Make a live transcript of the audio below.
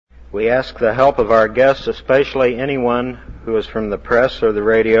We ask the help of our guests, especially anyone who is from the press or the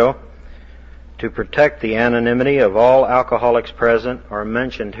radio, to protect the anonymity of all alcoholics present or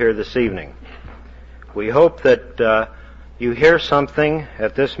mentioned here this evening. We hope that you hear something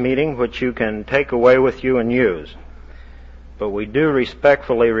at this meeting which you can take away with you and use. But we do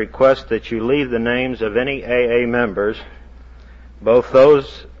respectfully request that you leave the names of any AA members, both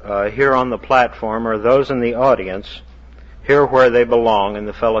those here on the platform or those in the audience, here where they belong in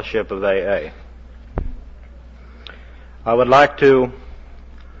the fellowship of AA. I would like to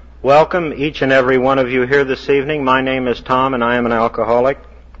welcome each and every one of you here this evening. My name is Tom and I am an alcoholic.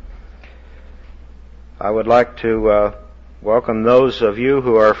 I would like to welcome those of you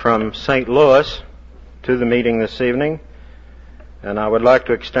who are from St. Louis to the meeting this evening. And I would like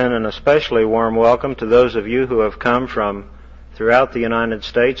to extend an especially warm welcome to those of you who have come from throughout the United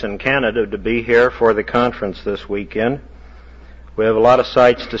States and Canada to be here for the conference this weekend. We have a lot of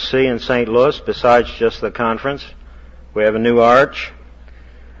sights to see in St. Louis besides just the conference. We have a new arch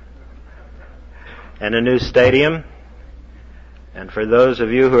and a new stadium. And for those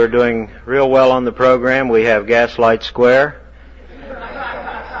of you who are doing real well on the program, we have Gaslight Square.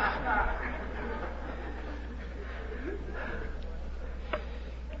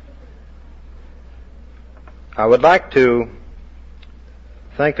 I would like to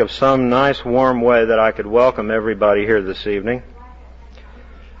think of some nice warm way that I could welcome everybody here this evening.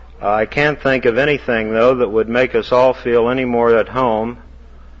 I can't think of anything, though, that would make us all feel any more at home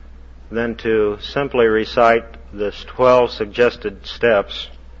than to simply recite the 12 suggested steps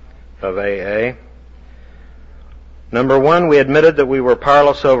of AA. Number 1, we admitted that we were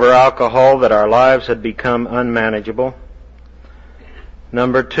powerless over alcohol, that our lives had become unmanageable.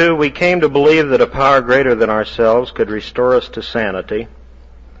 Number 2, we came to believe that a power greater than ourselves could restore us to sanity.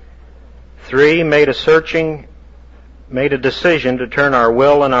 3, made a decision to turn our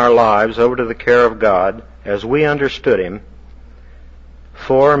will and our lives over to the care of God as we understood Him.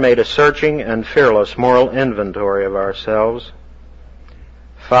 4, made a searching and fearless moral inventory of ourselves.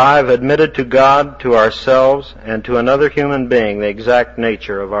 5, admitted to God, to ourselves, and to another human being the exact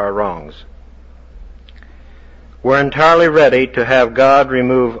nature of our wrongs. We're entirely ready to have God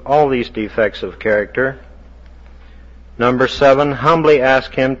remove all these defects of character. Number 7, humbly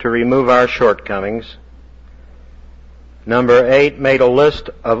ask Him to remove our shortcomings. Number 8, made a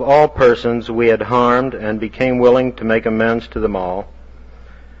list of all persons we had harmed and became willing to make amends to them all.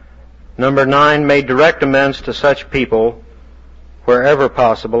 Number 9, made direct amends to such people wherever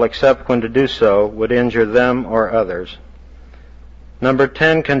possible, except when to do so would injure them or others. Number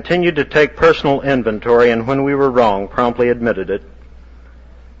 10, continued to take personal inventory, and when we were wrong, promptly admitted it.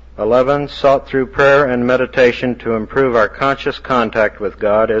 11, sought through prayer and meditation to improve our conscious contact with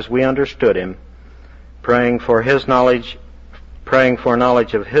God as we understood Him, praying for knowledge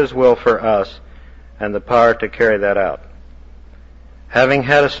of His will for us and the power to carry that out. Having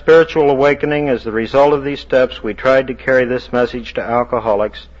had a spiritual awakening as the result of these steps, we tried to carry this message to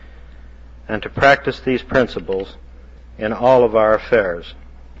alcoholics and to practice these principles in all of our affairs.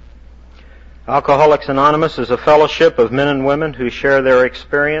 Alcoholics Anonymous is a fellowship of men and women who share their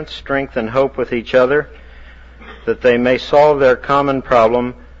experience, strength, and hope with each other, that they may solve their common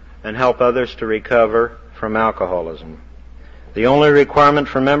problem and help others to recover from alcoholism. The only requirement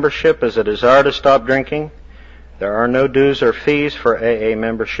for membership is a desire to stop drinking. There are no dues or fees for AA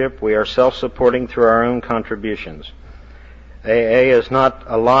membership. We are self-supporting through our own contributions. AA is not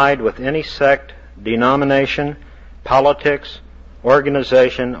allied with any sect, denomination, politics,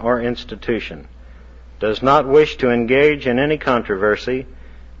 organization, or institution, does not wish to engage in any controversy,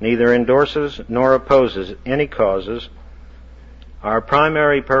 neither endorses nor opposes any causes. Our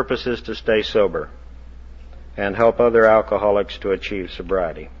primary purpose is to stay sober and help other alcoholics to achieve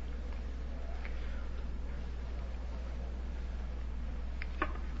sobriety.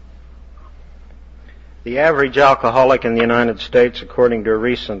 The average alcoholic in the United States, according to a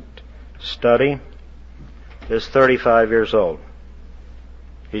recent study, is 35 years old.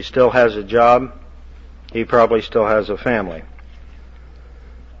 He still has a job. He probably still has a family.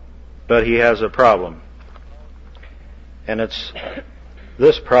 But he has a problem. And it's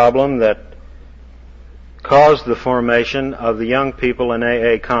this problem that caused the formation of the Young People in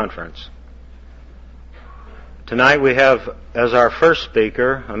AA Conference. Tonight we have as our first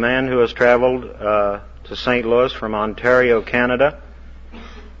speaker a man who has traveled to St. Louis from Ontario, Canada,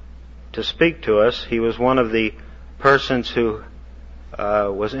 to speak to us. He was one of the persons who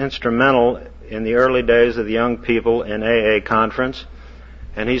was instrumental in the early days of the Young People in AA Conference,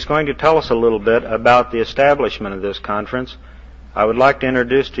 and he's going to tell us a little bit about the establishment of this conference. I would like to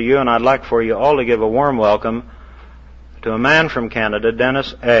introduce to you, and I'd like for you all to give a warm welcome to a man from Canada,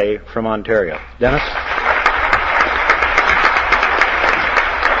 Dennis A. from Ontario. Dennis?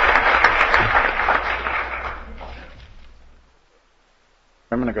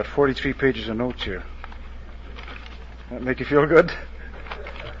 I got 43 pages of notes here. That make you feel good?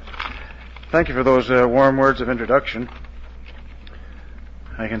 Thank you for those warm words of introduction.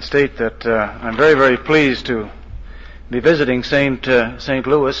 I can state that I'm very, very pleased to be visiting St.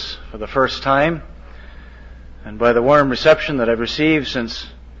 Louis for the first time, and by the warm reception that I've received since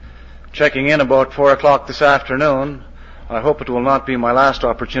checking in about 4 o'clock this afternoon, I hope it will not be my last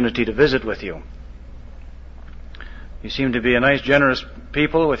opportunity to visit with you. You seem to be a nice, generous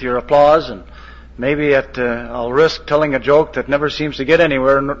people with your applause, and maybe I'll risk telling a joke that never seems to get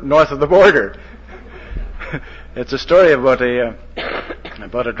anywhere north of the border. It's a story about a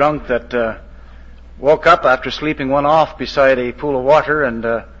drunk that woke up after sleeping one off beside a pool of water,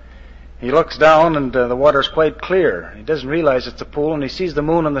 and he looks down, and the water's quite clear. He doesn't realize it's a pool, and he sees the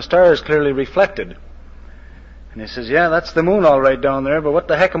moon and the stars clearly reflected. And he says, "Yeah, that's the moon all right down there, but what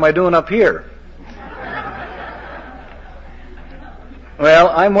the heck am I doing up here?" Well,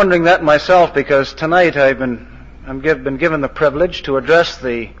 I'm wondering that myself, because tonight I've been given the privilege to address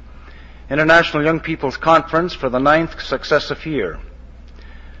the International Young People's Conference for the 9th successive year.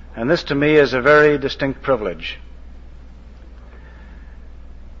 And this to me is a very distinct privilege.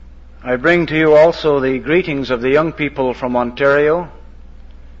 I bring to you also the greetings of the young people from Ontario,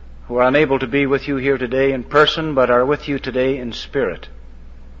 who are unable to be with you here today in person, but are with you today in spirit.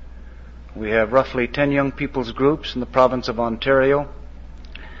 We have roughly 10 young people's groups in the province of Ontario,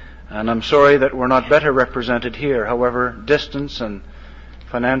 and I'm sorry that we're not better represented here. However, distance and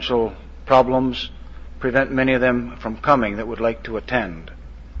financial problems prevent many of them from coming that would like to attend.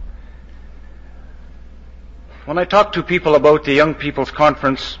 When I talk to people about the Young People's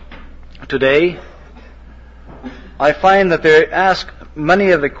Conference today, I find that they ask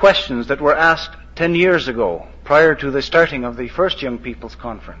many of the questions that were asked 10 years ago, prior to the starting of the first Young People's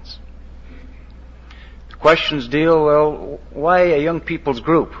Conference. The questions deal, well, why a young people's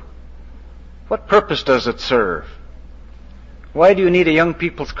group? What purpose does it serve? Why do you need a young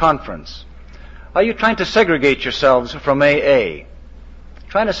people's conference? Are you trying to segregate yourselves from AA?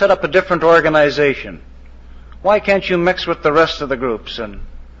 Trying to set up a different organization? Why can't you mix with the rest of the groups? And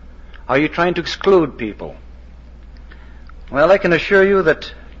are you trying to exclude people? Well, I can assure you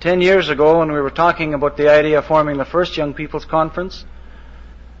that 10 years ago, when we were talking about the idea of forming the first Young People's Conference,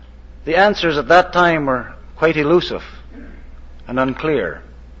 the answers at that time were quite elusive and unclear.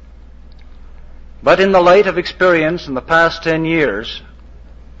 But in the light of experience in the past 10 years,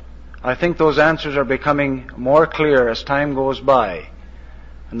 I think those answers are becoming more clear as time goes by.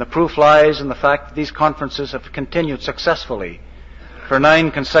 And the proof lies in the fact that these conferences have continued successfully for 9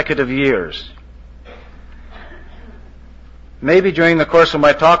 consecutive years. Maybe during the course of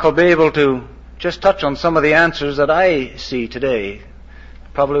my talk I'll be able to just touch on some of the answers that I see today.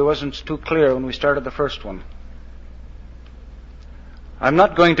 Probably wasn't too clear when we started the first one. I'm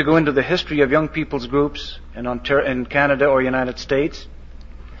not going to go into the history of young people's groups in Canada or United States.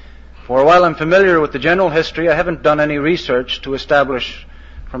 For while I'm familiar with the general history, I haven't done any research to establish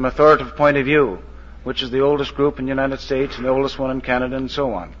from an authoritative point of view which is the oldest group in the United States and the oldest one in Canada and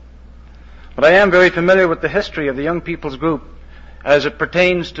so on. But I am very familiar with the history of the young people's group as it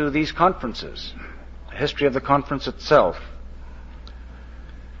pertains to these conferences, the history of the conference itself.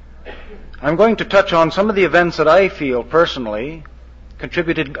 I'm going to touch on some of the events that I feel personally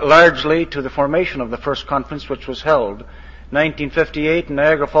contributed largely to the formation of the first conference, which was held in 1958 in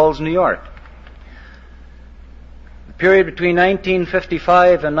Niagara Falls, New York. The period between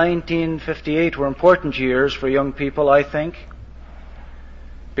 1955 and 1958 were important years for young people, I think,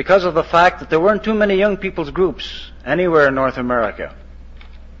 because of the fact that there weren't too many young people's groups anywhere in North America.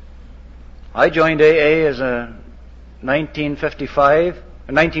 I joined AA as a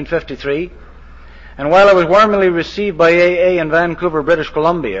 1953, and while I was warmly received by AA in Vancouver, British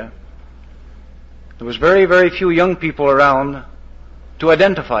Columbia, there was very, very few young people around to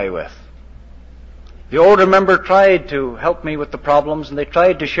identify with. The older member tried to help me with the problems, and they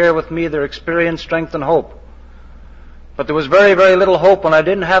tried to share with me their experience, strength, and hope. But there was very, very little hope when I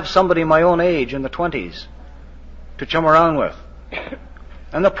didn't have somebody my own age in the 20s to chum around with.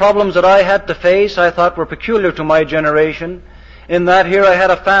 And the problems that I had to face, I thought, were peculiar to my generation, in that here I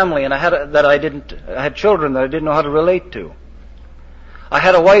had a family, and I had children that I didn't know how to relate to. I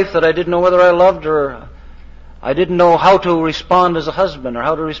had a wife that I didn't know whether I loved, or I didn't know how to respond as a husband or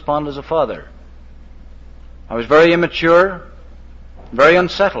how to respond as a father. I was very immature, very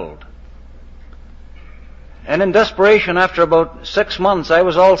unsettled. And in desperation, after about 6 months, I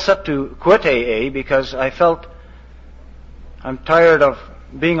was all set to quit AA because I felt I'm tired of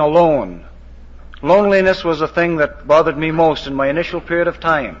being alone. Loneliness was the thing that bothered me most in my initial period of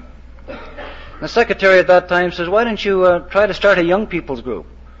time. The secretary at that time says, why don't you try to start a young people's group?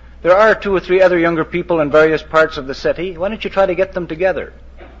 There are 2 or 3 other younger people in various parts of the city. Why don't you try to get them together?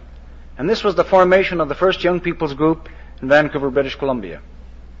 And this was the formation of the first young people's group in Vancouver, British Columbia.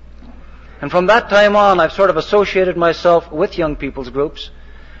 And from that time on, I've sort of associated myself with young people's groups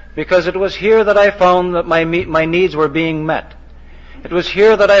because it was here that I found that my needs were being met. It was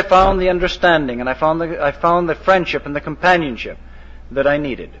here that I found the understanding, and I found the friendship and the companionship that I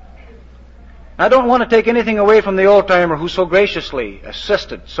needed. I don't want to take anything away from the old-timer who so graciously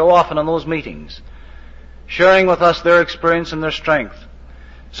assisted so often in those meetings, sharing with us their experience and their strength,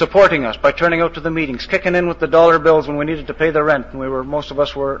 supporting us by turning out to the meetings, kicking in with the dollar bills when we needed to pay the rent and most of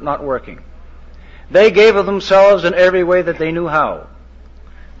us were not working. They gave of themselves in every way that they knew how.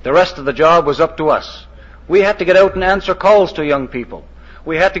 The rest of the job was up to us. We had to get out and answer calls to young people.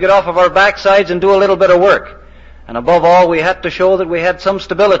 We had to get off of our backsides and do a little bit of work. And above all, we had to show that we had some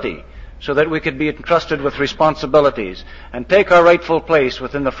stability so that we could be entrusted with responsibilities and take our rightful place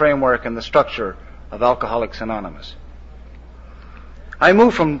within the framework and the structure of Alcoholics Anonymous. I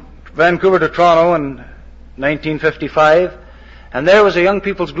moved from Vancouver to Toronto in 1955, and there was a young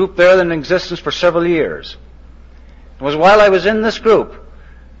people's group there in existence for several years. It was while I was in this group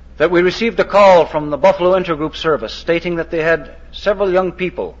that we received a call from the Buffalo Intergroup Service stating that they had several young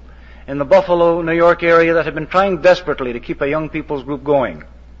people in the Buffalo, New York area that had been trying desperately to keep a young people's group going.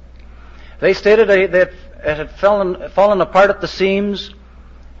 They stated that it had fallen apart at the seams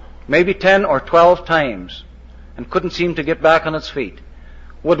maybe 10 or 12 times and couldn't seem to get back on its feet.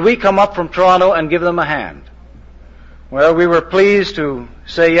 Would we come up from Toronto and give them a hand? Well, we were pleased to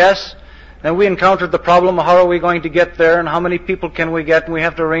say yes. Then we encountered the problem of how are we going to get there and how many people can we get, and we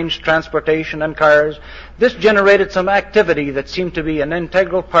have to arrange transportation and cars. This generated some activity that seemed to be an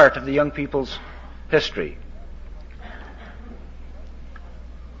integral part of the young people's history.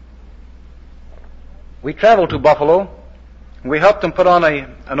 We traveled to Buffalo. We helped them put on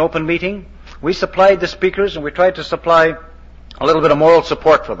an open meeting. We supplied the speakers, and we tried to supply a little bit of moral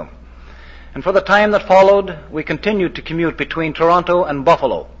support for them. And for the time that followed, we continued to commute between Toronto and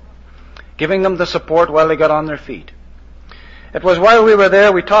Buffalo, giving them the support while they got on their feet. It was while we were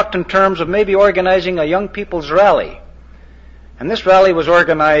there we talked in terms of maybe organizing a young people's rally. And this rally was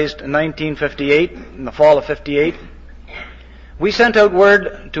organized in 1958, in the fall of 58. We sent out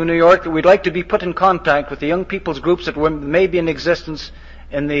word to New York that we'd like to be put in contact with the young people's groups that may be in existence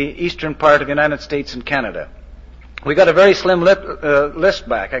in the eastern part of the United States and Canada. We got a very slim list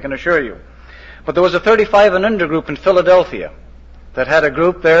back, I can assure you. But there was a 35 and under group in Philadelphia that had a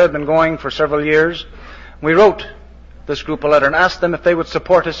group there, had been going for several years. We wrote this group a letter and asked them if they would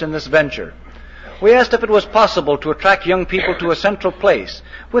support us in this venture. We asked if it was possible to attract young people to a central place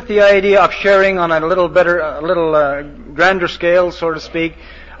with the idea of sharing on a little grander scale, so to speak,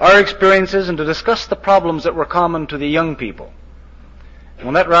 our experiences and to discuss the problems that were common to the young people.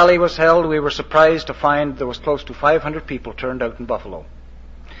 When that rally was held, we were surprised to find there was close to 500 people turned out in Buffalo.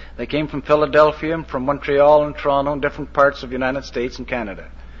 They came from Philadelphia, from Montreal and Toronto, and different parts of the United States and Canada.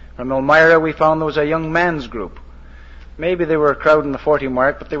 From Elmira, we found there was a young man's group. Maybe they were a crowd in the 40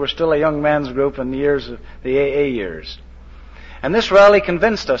 mark, but they were still a young man's group in the years of the AA years. And this rally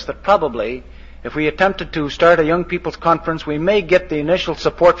convinced us that probably, if we attempted to start a young people's conference, we may get the initial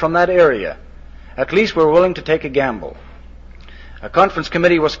support from that area. At least we're willing to take a gamble. A conference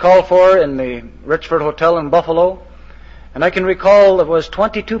committee was called for in the Richford Hotel in Buffalo, and I can recall there was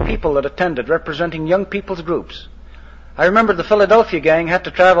 22 people that attended, representing young people's groups. I remember the Philadelphia gang had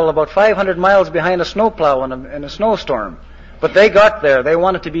to travel about 500 miles behind a snowplow in a snowstorm, but they got there. They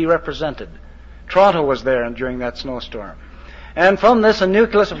wanted to be represented. Toronto was there during that snowstorm. And from this, a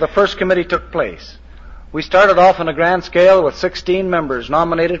nucleus of the first committee took place. We started off on a grand scale with 16 members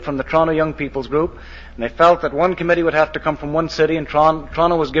nominated from the Toronto Young People's Group, and they felt that one committee would have to come from one city, and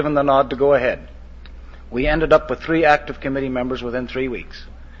Toronto was given the nod to go ahead. We ended up with 3 active committee members within 3 weeks.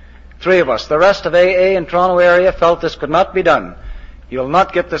 3 of us. The rest of AA in Toronto area felt this could not be done. You'll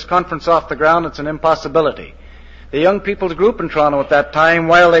not get this conference off the ground. It's an impossibility. The Young People's Group in Toronto at that time,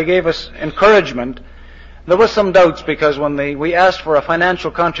 while they gave us encouragement, there was some doubts because when we asked for a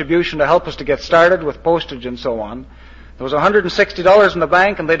financial contribution to help us to get started with postage and so on, there was $160 in the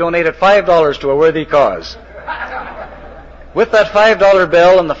bank and they donated $5 to a worthy cause. With that $5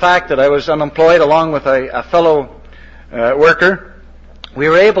 bill and the fact that I was unemployed along with a fellow worker, we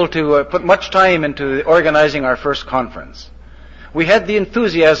were able to put much time into organizing our first conference. We had the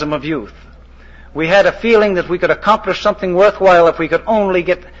enthusiasm of youth. We had a feeling that we could accomplish something worthwhile if we could only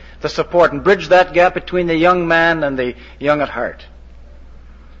get the support and bridge that gap between the young man and the young at heart.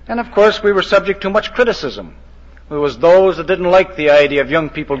 And of course, we were subject to much criticism. There was those that didn't like the idea of young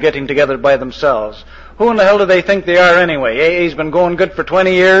people getting together by themselves. Who in the hell do they think they are anyway? AA's been going good for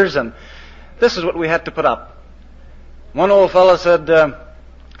 20 years, and this is what we had to put up. One old fellow said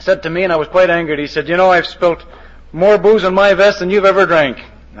to me, and I was quite angered, he said, I've spilt more booze in my vest than you've ever drank.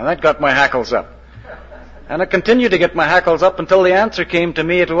 Now that got my hackles up. And I continued to get my hackles up until the answer came to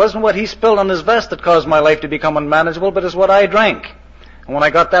me. It wasn't what he spilled on his vest that caused my life to become unmanageable, but it's what I drank. And when I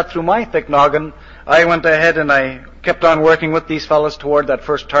got that through my thick noggin, I went ahead and I kept on working with these fellows toward that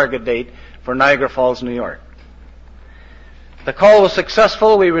first target date for Niagara Falls, New York. The call was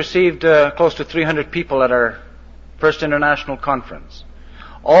successful. We received close to 300 people at our first international conference.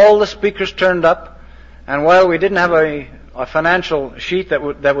 All the speakers turned up, and while we didn't have a financial sheet that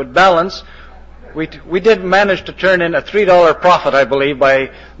would balance, we did manage to turn in a $3 profit, I believe,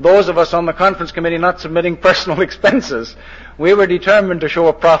 by those of us on the conference committee not submitting personal expenses. We were determined to show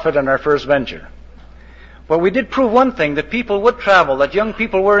a profit in our first venture. Well, we did prove one thing, that people would travel, that young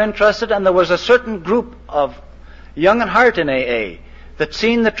people were interested, and there was a certain group of young at heart in AA that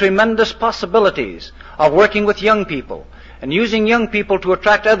seen the tremendous possibilities of working with young people and using young people to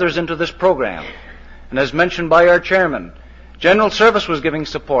attract others into this program. And as mentioned by our chairman, General Service was giving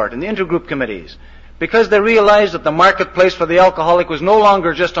support and the intergroup committees because they realized that the marketplace for the alcoholic was no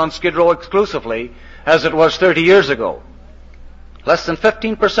longer just on Skid Row exclusively as it was 30 years ago. Less than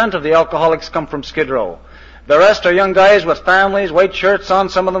 15% of the alcoholics come from Skid Row. The rest are young guys with families, white shirts on,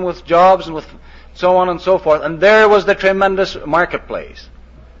 some of them with jobs and with so on and so forth. And there was the tremendous marketplace.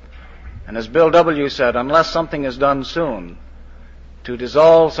 And as Bill W. said, unless something is done soon to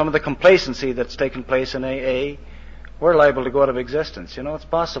dissolve some of the complacency that's taken place in AA, we're liable to go out of existence. It's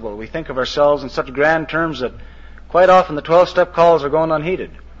possible. We think of ourselves in such grand terms that quite often the 12-step calls are going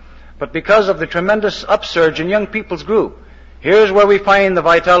unheeded. But because of the tremendous upsurge in young people's group, here's where we find the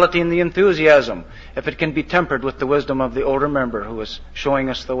vitality and the enthusiasm, if it can be tempered with the wisdom of the older member who is showing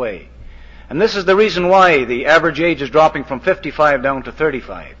us the way. And this is the reason why the average age is dropping from 55 down to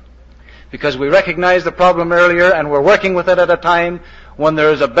 35. Because we recognized the problem earlier and we're working with it at a time when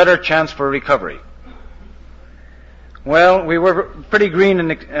there is a better chance for recovery. Well, we were pretty green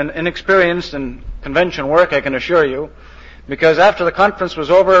and inexperienced in convention work, I can assure you, because after the conference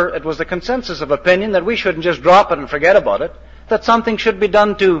was over, it was the consensus of opinion that we shouldn't just drop it and forget about it, that something should be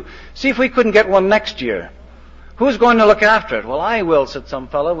done to see if we couldn't get one next year. Who's going to look after it? Well, I will, said some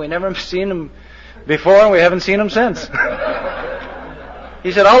fellow. We never seen him before and we haven't seen him since.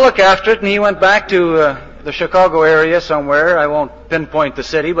 He said, I'll look after it, and he went back to the Chicago area somewhere. I won't pinpoint the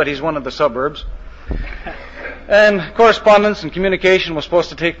city, but he's one of the suburbs. And correspondence and communication was supposed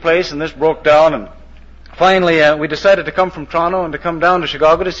to take place, and this broke down, and finally we decided to come from Toronto and to come down to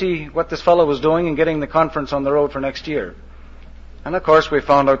Chicago to see what this fellow was doing and getting the conference on the road for next year. And of course we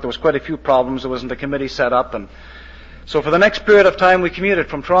found out there was quite a few problems. There wasn't a committee set up, and so for the next period of time we commuted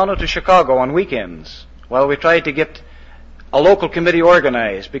from Toronto to Chicago on weekends while we tried to get a local committee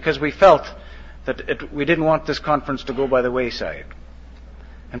organized, because we felt that we didn't want this conference to go by the wayside.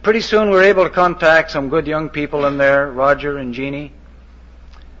 And pretty soon we were able to contact some good young people in there, Roger and Jeannie,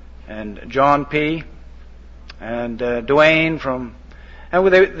 and John P., and Dwayne and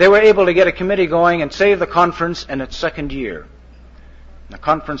they were able to get a committee going and save the conference in its second year. The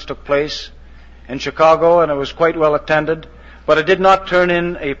conference took place in Chicago, and it was quite well attended, but it did not turn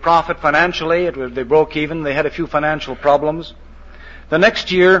in a profit financially. They broke even. They had a few financial problems. The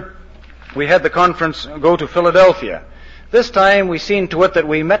next year, we had the conference go to Philadelphia. This time, we seen to it that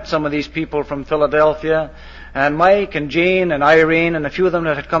we met some of these people from Philadelphia, and Mike and Jean and Irene and a few of them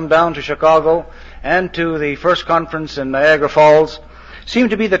that had come down to Chicago and to the first conference in Niagara Falls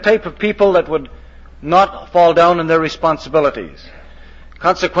seemed to be the type of people that would not fall down in their responsibilities.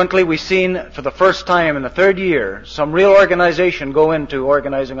 Consequently, we've seen for the first time in the third year some real organization go into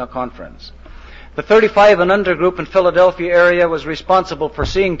organizing a conference. The 35 and under group in Philadelphia area was responsible for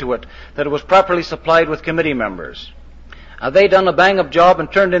seeing to it that it was properly supplied with committee members. They done a bang-up job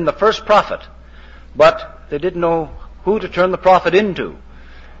and turned in the first profit, but they didn't know who to turn the profit into.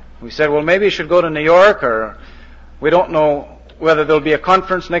 We said, well, maybe you should go to New York, or we don't know whether there'll be a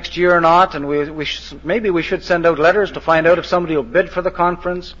conference next year or not, and maybe we should send out letters to find out if somebody will bid for the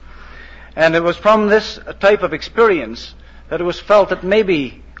conference. And it was from this type of experience that it was felt that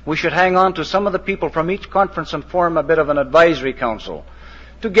maybe we should hang on to some of the people from each conference and form a bit of an advisory council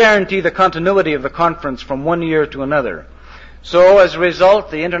to guarantee the continuity of the conference from one year to another. So as a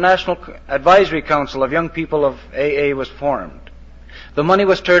result, the International Advisory Council of Young People of AA was formed. The money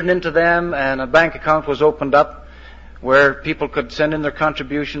was turned into them, and a bank account was opened up where people could send in their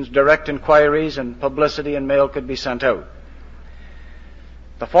contributions, direct inquiries, and publicity and mail could be sent out.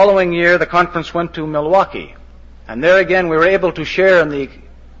 The following year, the conference went to Milwaukee, and there again we were able to share in the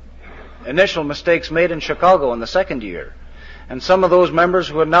initial mistakes made in Chicago in the second year. And some of those members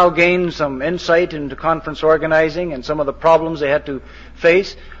who had now gained some insight into conference organizing and some of the problems they had to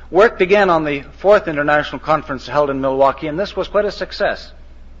face worked again on the fourth international conference held in Milwaukee, and this was quite a success.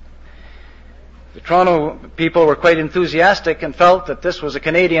 The Toronto people were quite enthusiastic and felt that this was a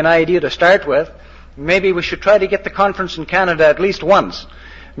Canadian idea to start with. Maybe we should try to get the conference in Canada at least once.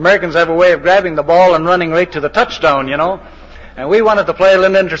 Americans have a way of grabbing the ball and running right to the touchdown, you know. And we wanted to play a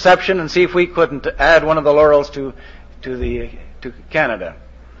little interception and see if we couldn't add one of the laurels to Canada.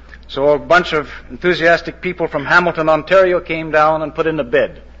 So a bunch of enthusiastic people from Hamilton, Ontario came down and put in a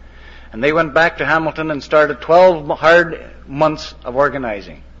bid. And they went back to Hamilton and started 12 hard months of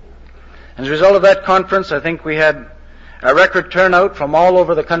organizing. As a result of that conference, I think we had a record turnout from all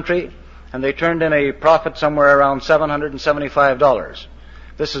over the country, and they turned in a profit somewhere around $775.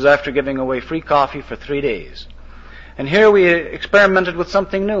 This is after giving away free coffee for 3 days. And here we experimented with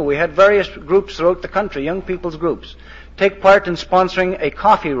something new. We had various groups throughout the country, young people's groups, take part in sponsoring a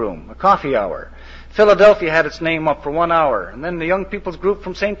coffee room, a coffee hour. Philadelphia had its name up for 1 hour, and then the young people's group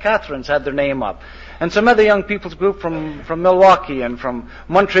from St. Catharines had their name up, and some other young people's group from Milwaukee and from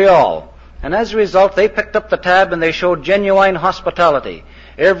Montreal. And as a result, they picked up the tab and they showed genuine hospitality.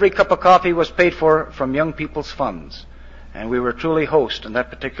 Every cup of coffee was paid for from young people's funds, and we were truly host in that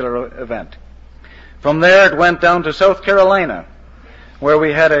particular event. From there, it went down to South Carolina, where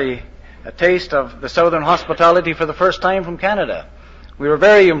we had a taste of the Southern hospitality for the first time from Canada. We were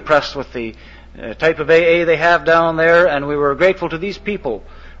very impressed with the type of AA they have down there, and we were grateful to these people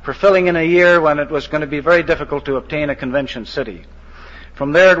for filling in a year when it was going to be very difficult to obtain a convention city.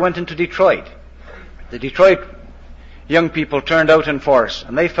 From there, it went into Detroit. The Detroit young people turned out in force,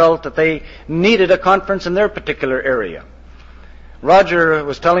 and they felt that they needed a conference in their particular area. Roger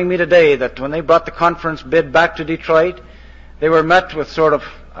was telling me today that when they brought the conference bid back to Detroit, they were met with sort of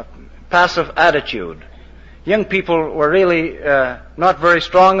a passive attitude. Young people were really not very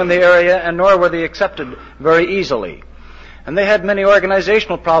strong in the area, and nor were they accepted very easily. And they had many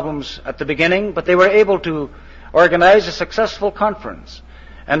organizational problems at the beginning, but they were able to organize a successful conference.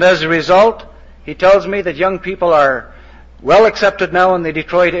 And as a result, he tells me that young people are well accepted now in the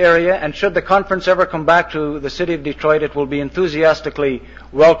Detroit area, and should the conference ever come back to the city of Detroit, it will be enthusiastically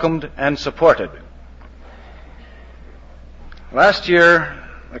welcomed and supported. Last year,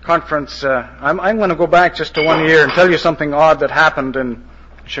 the conference, I'm going to go back just to 1 year and tell you something odd that happened in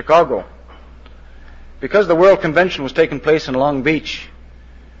Chicago. Because the World Convention was taking place in Long Beach,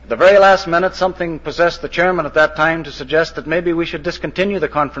 at the very last minute, something possessed the chairman at that time to suggest that maybe we should discontinue the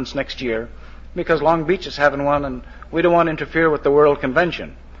conference next year, because Long Beach is having one and we don't want to interfere with the World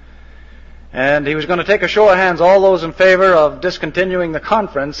Convention. And he was going to take a show of hands, all those in favor of discontinuing the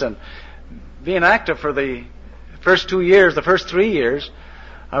conference. And being active for the first 2 years, the first 3 years,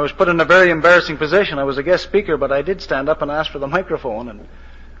 I was put in a very embarrassing position. I was a guest speaker, but I did stand up and ask for the microphone, and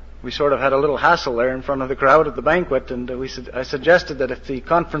we sort of had a little hassle there in front of the crowd at the banquet, and I suggested that if the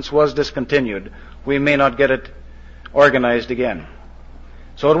conference was discontinued, we may not get it organized again.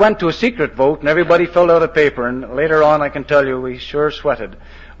 So it went to a secret vote, and everybody filled out a paper, and later on I can tell you we sure sweated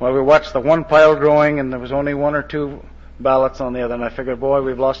while we watched the one pile growing, and there was only 1 or 2 ballots on the other, and I figured, boy,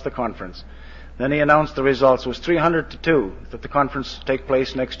 we've lost the conference. Then he announced the results. It was 300-2 that the conference take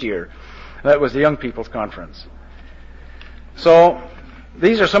place next year. That was the Young People's Conference. So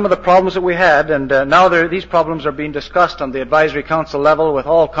these are some of the problems that we had, and now these problems are being discussed on the advisory council level with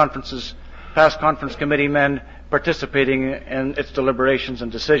all conferences, past conference committee men participating in its deliberations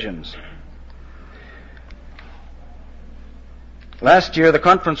and decisions. Last year, the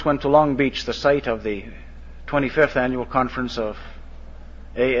conference went to Long Beach, the site of the 25th annual conference of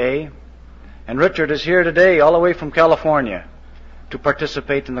AA. And Richard is here today, all the way from California, to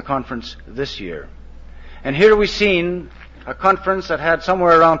participate in the conference this year. And here we've seen a conference that had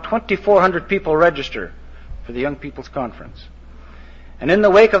somewhere around 2,400 people register for the Young People's Conference. And in the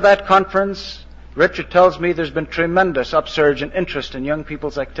wake of that conference, Richard tells me there's been tremendous upsurge in interest in young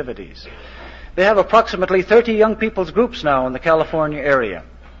people's activities. They have approximately 30 young people's groups now in the California area.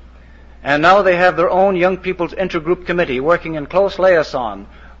 And now they have their own Young People's Intergroup Committee working in close liaison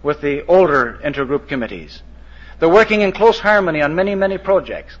with the older intergroup committees. They're working in close harmony on many, many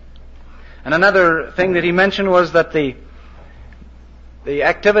projects. And another thing that he mentioned was that the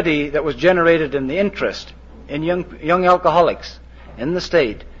activity that was generated in the interest in young alcoholics in the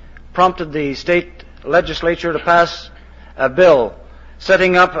state prompted the state legislature to pass a bill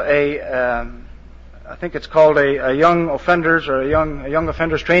setting up a I think it's called a young offenders or a young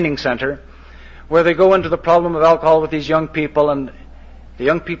offenders training center, where they go into the problem of alcohol with these young people, and the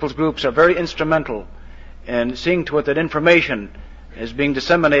young people's groups are very instrumental in seeing to it that information is being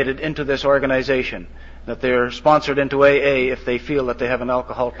disseminated into this organization, that they're sponsored into AA if they feel that they have an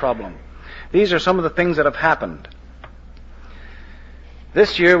alcohol problem. These are some of the things that have happened.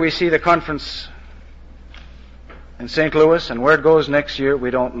 This year we see the conference in St. Louis, and where it goes next year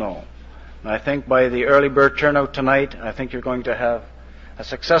we don't know. And I think by the early bird turnout tonight, I think you're going to have a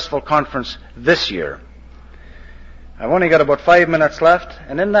successful conference this year. I've only got about 5 minutes left,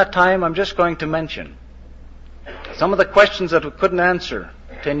 and in that time I'm just going to mention some of the questions that we couldn't answer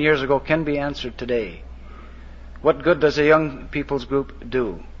 10 years ago can be answered today. What good does a young people's group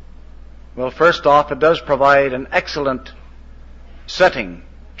do? Well, first off, it does provide an excellent setting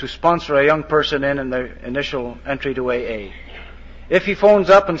to sponsor a young person in their initial entry to AA. If he phones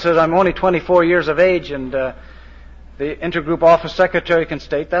up and says, I'm only 24 years of age, and the intergroup office secretary can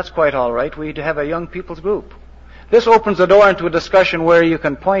state, that's quite all right, we have a young people's group. This opens the door into a discussion where you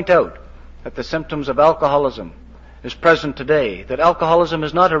can point out that the symptoms of alcoholism is present today, that alcoholism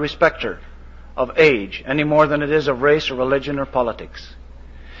is not a respecter of age any more than it is of race or religion or politics.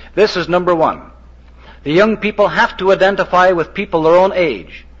 This is number one. The young people have to identify with people their own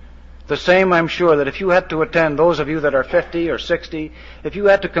age. The same, I'm sure, that if you had to attend, those of you that are 50 or 60, if you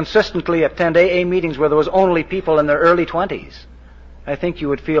had to consistently attend AA meetings where there was only people in their early 20s, I think you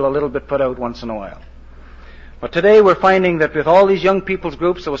would feel a little bit put out once in a while. But today we're finding that with all these young people's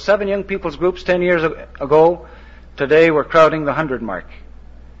groups, there were 7 young people's groups 10 years ago, today we're crowding the 100 mark.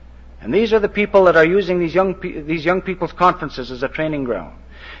 And these are the people that are using these young people's conferences as a training ground.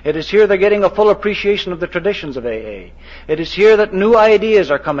 It is here they're getting a full appreciation of the traditions of AA. It is here that new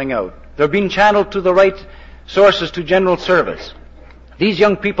ideas are coming out. They're being channeled to the right sources to general service. These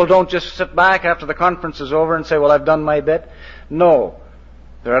young people don't just sit back after the conference is over and say, well, I've done my bit. No.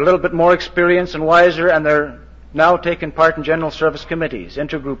 They're a little bit more experienced and wiser, and they're now taking part in general service committees,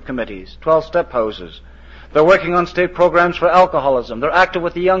 intergroup committees, 12-step houses. They're working on state programs for alcoholism. They're active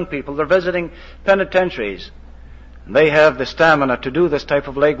with the young people. They're visiting penitentiaries. And they have the stamina to do this type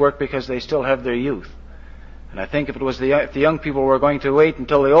of legwork because they still have their youth. And I think if the young people were going to wait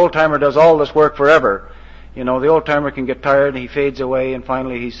until the old-timer does all this work forever, the old-timer can get tired and he fades away, and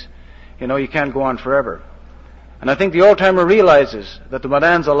finally you can't go on forever. And I think the old-timer realizes that the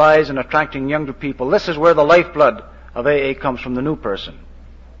bonanza lies in attracting younger people. This is where the lifeblood of AA comes from, the new person.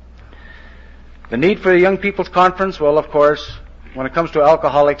 The need for a young people's conference, well, of course, when it comes to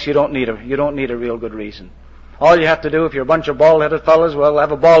alcoholics, you don't need a real good reason. All you have to do, if you're a bunch of bald-headed fellas, well,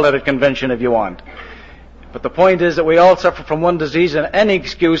 have a bald-headed convention if you want. But the point is that we all suffer from one disease, and any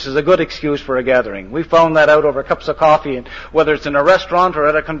excuse is a good excuse for a gathering. We found that out over cups of coffee, and whether it's in a restaurant or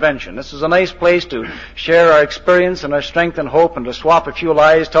at a convention. This is a nice place to share our experience and our strength and hope, and to swap a few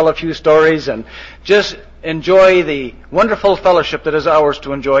lies, tell a few stories, and just enjoy the wonderful fellowship that is ours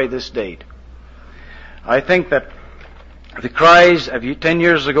to enjoy this date. I think that the cries of 10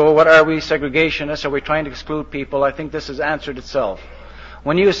 years ago, what are we, segregationists? Are we trying to exclude people? I think this has answered itself.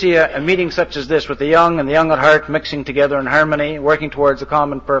 When you see a meeting such as this with the young and the young at heart mixing together in harmony, working towards a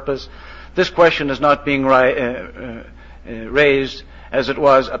common purpose, this question is not being raised as it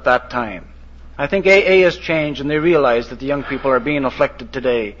was at that time. I think AA has changed, and they realize that the young people are being afflicted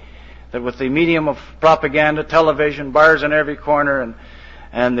today, that with the medium of propaganda, television, bars in every corner,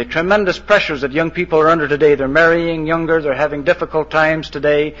 and the tremendous pressures that young people are under today, they're marrying younger, they're having difficult times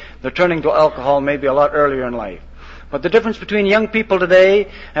today, they're turning to alcohol maybe a lot earlier in life. But the difference between young people today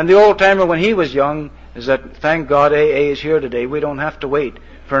and the old-timer when he was young is that, thank God, AA is here today. We don't have to wait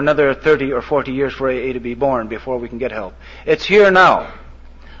for another 30 or 40 years for AA to be born before we can get help. It's here now.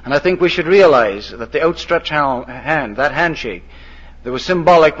 And I think we should realize that the outstretched hand, that handshake, that was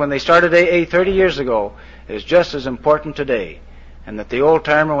symbolic when they started AA 30 years ago, is just as important today. And that the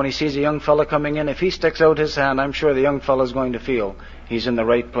old-timer, when he sees a young fellow coming in, if he sticks out his hand, I'm sure the young fellow is going to feel he's in the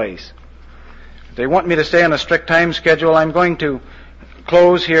right place. If they want me to stay on a strict time schedule, I'm going to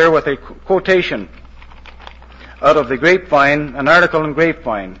close here with a quotation out of the Grapevine, an article in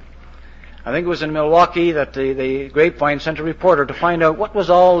Grapevine. I think it was in Milwaukee that the Grapevine sent a reporter to find out what was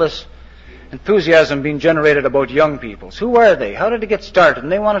all this enthusiasm being generated about young people. Who are they? How did it get started?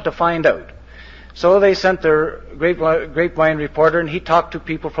 And they wanted to find out. So they sent their Grapevine reporter, and he talked to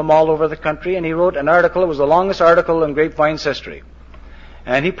people from all over the country, and he wrote an article. It was the longest article in Grapevine's history.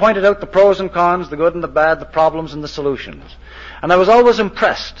 And he pointed out the pros and cons, the good and the bad, the problems and the solutions. And I was always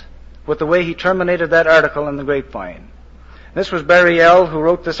impressed with the way he terminated that article in the Grapevine. This was Barry L. who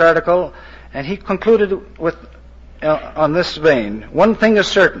wrote this article, and he concluded with, on this vein, one thing is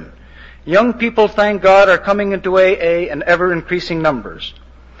certain. Young people, thank God, are coming into AA in ever-increasing numbers.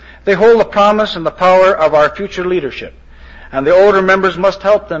 They hold the promise and the power of our future leadership, and the older members must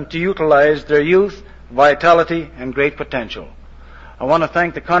help them to utilize their youth, vitality, and great potential. I want to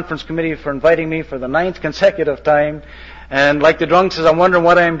thank the conference committee for inviting me for the 9th consecutive time. And like the drunk says, I'm wondering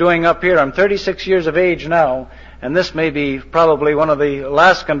what I'm doing up here. I'm 36 years of age now, and this may be probably one of the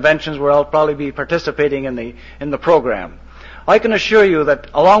last conventions where I'll probably be participating in the program. I can assure you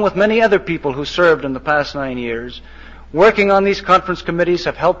that along with many other people who served in the past 9 years, working on these conference committees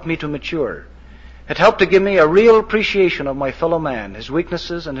have helped me to mature. It helped to give me a real appreciation of my fellow man, his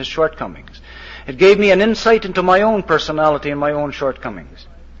weaknesses and his shortcomings. It gave me an insight into my own personality and my own shortcomings.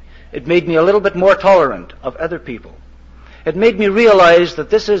 It made me a little bit more tolerant of other people. It made me realize that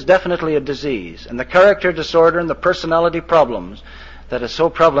this is definitely a disease, and the character disorder and the personality problems that is so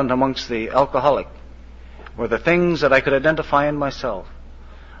prevalent amongst the alcoholic were the things that I could identify in myself.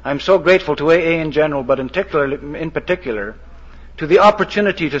 I'm so grateful to AA in general, but in particular to the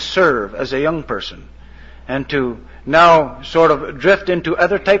opportunity to serve as a young person and to now sort of drift into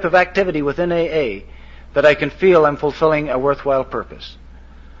other type of activity within AA, that I can feel I'm fulfilling a worthwhile purpose.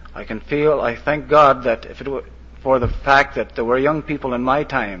 I thank God that if it were for the fact that there were young people in my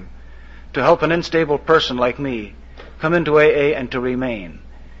time to help an unstable person like me come into AA and to remain.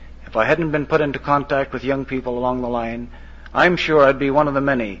 If I hadn't been put into contact with young people along the line, I'm sure I'd be one of the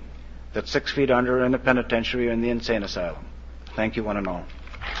many that's 6 feet under in a penitentiary or in the insane asylum. Thank you, one and all.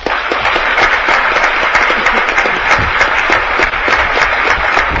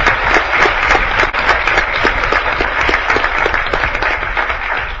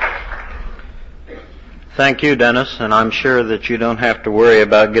 Thank you, Dennis, and I'm sure that you don't have to worry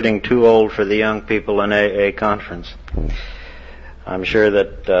about getting too old for the young people in AA conference. I'm sure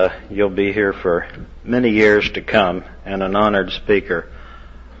that you'll be here for many years to come and an honored speaker.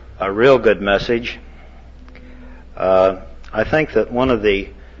 A real good message. I think that one of the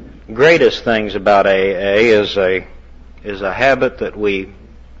greatest things about AA is a habit that we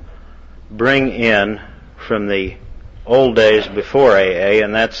bring in from the old days before AA,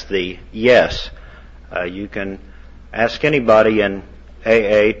 and that's the yes. You can ask anybody in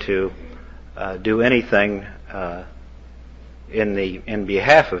AA to do anything in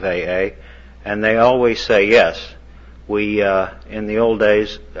behalf of AA, and they always say yes. We in the old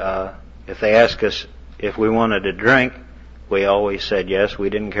days, if they asked us if we wanted a drink, we always said yes. We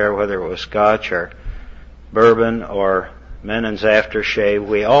didn't care whether it was scotch or bourbon or Menon's aftershave.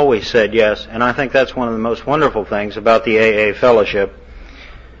 We always said yes, and I think that's one of the most wonderful things about the AA fellowship.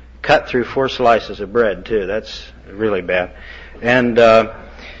 Cut through 4 slices of bread, too. That's really bad. And the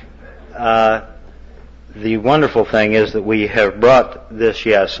wonderful thing is that we have brought this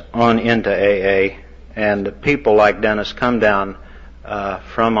yes on into AA, and people like Dennis come down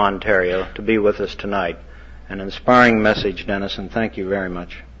from Ontario to be with us tonight. An inspiring message, Dennis, and thank you very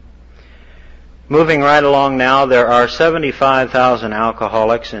much. Moving right along now, there are 75,000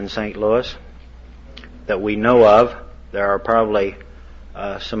 alcoholics in St. Louis that we know of. There are probably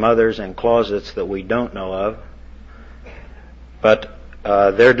some others in closets that we don't know of. But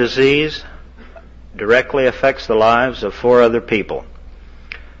their disease directly affects the lives of 4 other people.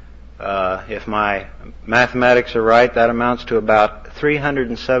 If my mathematics are right, that amounts to about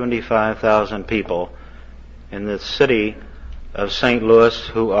 375,000 people in the city of St. Louis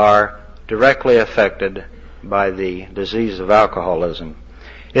who are directly affected by the disease of alcoholism.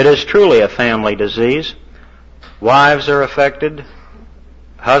 It is truly a family disease. Wives are affected,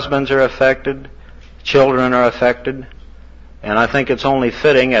 husbands are affected, children are affected, and I think it's only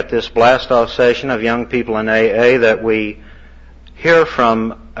fitting at this blast-off session of young people in AA that we hear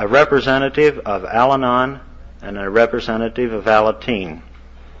from a representative of Al-Anon and a representative of Alateen.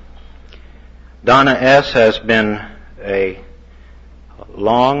 Donna S. has been a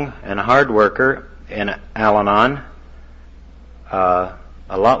long and hard worker in Al-Anon, a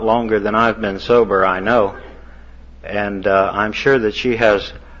lot longer than I've been sober, I know. And I'm sure that she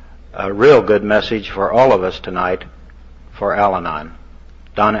has a real good message for all of us tonight for Al-Anon.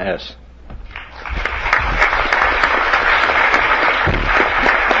 Donna S.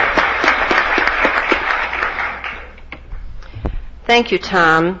 Thank you,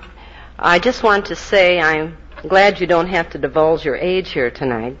 Tom. I just want to say I'm glad you don't have to divulge your age here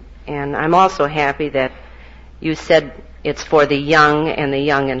tonight. And I'm also happy that you said it's for the young and the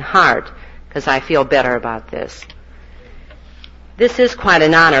young in heart, because I feel better about this. This is quite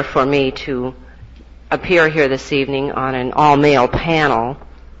an honor for me to appear here this evening on an all-male panel.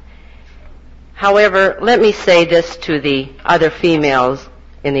 However, let me say this to the other females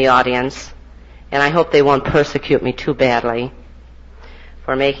in the audience, and I hope they won't persecute me too badly.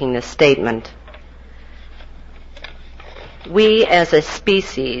 for making this statement. We as a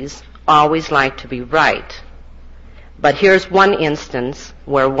species always like to be right, but here's one instance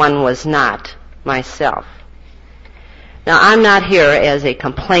where one was not, myself. Now, I'm not here as a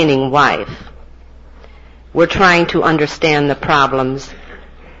complaining wife. We're trying to understand the problems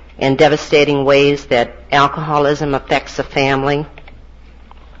and devastating ways that alcoholism affects a family.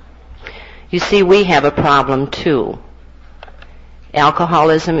 You see, we have a problem too.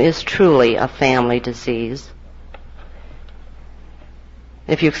 Alcoholism is truly a family disease.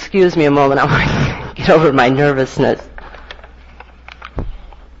 If you excuse me a moment, I want to get over my nervousness.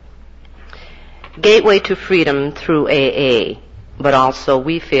 Gateway to Freedom through AA, but also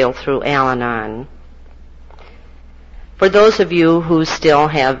we feel through Al-Anon. For those of you who still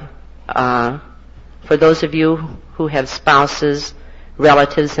have, for those of you who have spouses,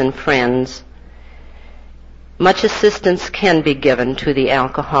 relatives, and friends, much assistance can be given to the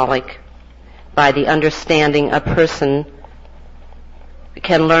alcoholic by the understanding a person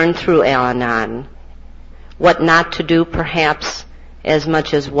can learn through Al-Anon. What not to do, perhaps, as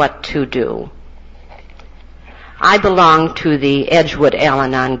much as what to do. I belong to the Edgewood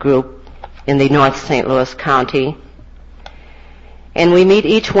Al-Anon group in the North St. Louis County, and we meet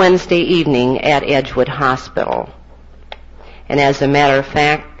each Wednesday evening at Edgewood Hospital. And as a matter of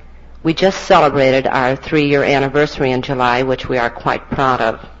fact, we just celebrated our 3-year anniversary in July, which we are quite proud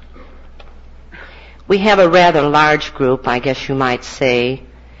of. We have a rather large group, I guess you might say,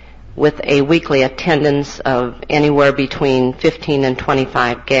 with a weekly attendance of anywhere between 15 and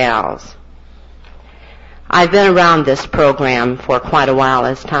 25 gals. I've been around this program for quite a while,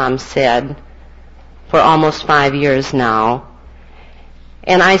 as Tom said, for almost 5 years now,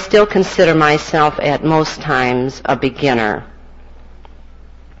 and I still consider myself at most times a beginner.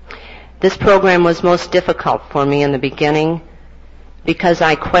 This program was most difficult for me in the beginning because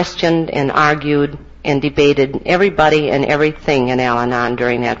I questioned and argued and debated everybody and everything in Al-Anon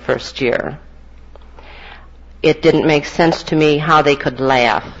during that first year. It didn't make sense to me how they could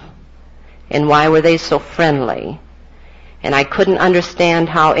laugh, and why were they so friendly, and I couldn't understand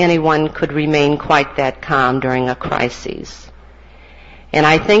how anyone could remain quite that calm during a crisis. And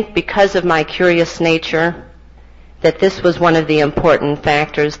I think because of my curious nature, that this was one of the important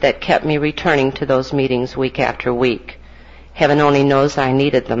factors that kept me returning to those meetings week after week. Heaven only knows I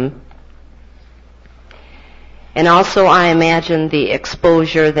needed them. And also I imagine the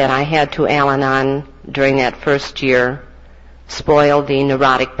exposure that I had to Al-Anon during that first year spoiled the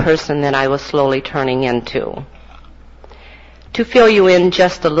neurotic person that I was slowly turning into. To fill you in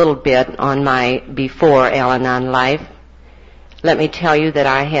just a little bit on my before Al-Anon life, let me tell you that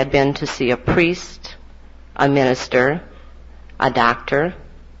I had been to see a priest, a minister, a doctor,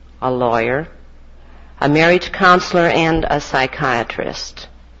 a lawyer, a marriage counselor, and a psychiatrist.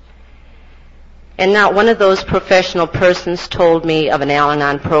 And not one of those professional persons told me of an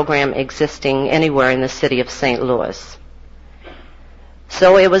Al-Anon program existing anywhere in the city of St. Louis.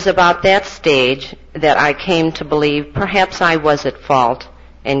 So it was about that stage that I came to believe perhaps I was at fault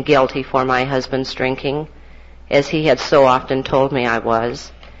and guilty for my husband's drinking, as he had so often told me I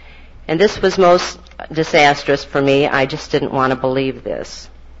was. And this was most disastrous for me. I just didn't want to believe this.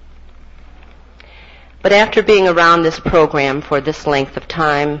 But after being around this program for this length of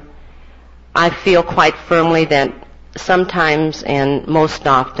time, I feel quite firmly that sometimes and most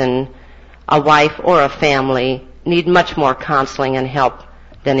often a wife or a family need much more counseling and help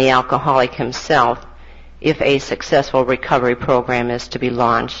than the alcoholic himself if a successful recovery program is to be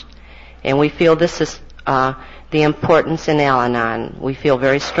launched. And we feel this is the importance in Al-Anon. We feel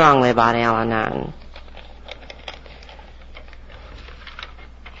very strongly about Al-Anon.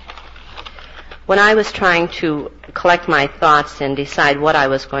 When I was trying to collect my thoughts and decide what I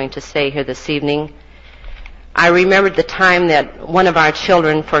was going to say here this evening, I remembered the time that one of our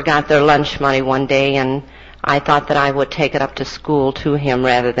children forgot their lunch money one day, and I thought that I would take it up to school to him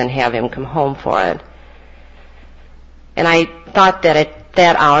rather than have him come home for it. And I thought that at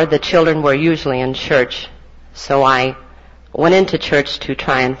that hour the children were usually in church, so I went into church to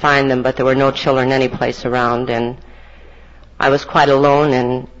try and find them, but there were no children anyplace around, and I was quite alone,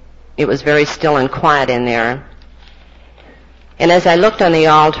 and it was very still and quiet in there. And as I looked on the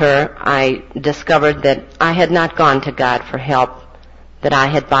altar, I discovered that I had not gone to God for help, that I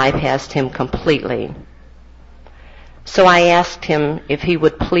had bypassed him completely. So I asked him if he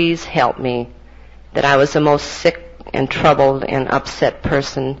would please help me, that I was the most sick and troubled and upset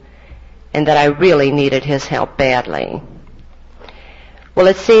person, and that I really needed his help badly. Well,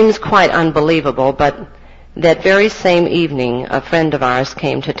 it seems quite unbelievable, but that very same evening, a friend of ours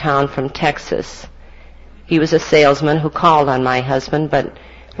came to town from Texas. He was a salesman who called on my husband, but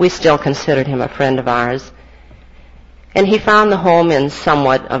we still considered him a friend of ours. And he found the home in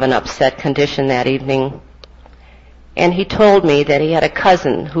somewhat of an upset condition that evening. And he told me that he had a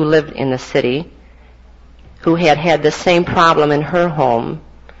cousin who lived in the city who had had the same problem in her home,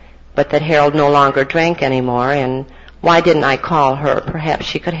 but that Harold no longer drank anymore, and why didn't I call her? Perhaps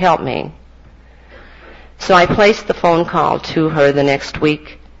she could help me. So I placed the phone call to her the next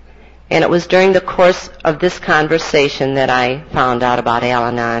week, and it was during the course of this conversation that I found out about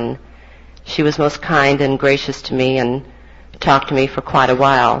Al-Anon. She was most kind and gracious to me and talked to me for quite a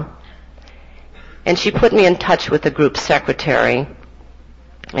while. And she put me in touch with the group secretary,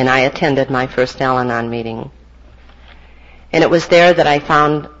 and I attended my first Al-Anon meeting. And it was there that I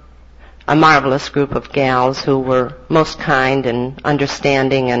found a marvelous group of gals who were most kind and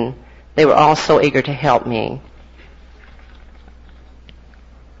understanding, and they were all so eager to help me.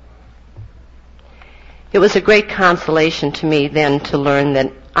 It was a great consolation to me then to learn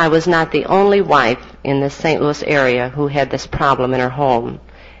that I was not the only wife in the St. Louis area who had this problem in her home,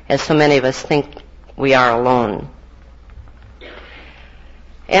 as so many of us think we are alone.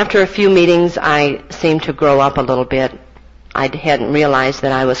 After a few meetings, I seemed to grow up a little bit. I hadn't realized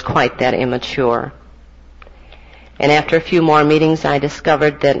that I was quite that immature. And after a few more meetings, I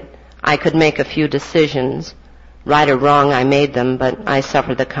discovered that I could make a few decisions. Right or wrong, I made them, but I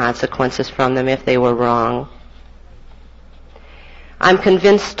suffered the consequences from them if they were wrong. I'm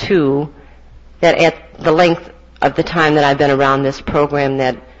convinced, too, that at the length of the time that I've been around this program,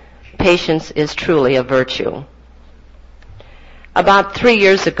 that patience is truly a virtue. About 3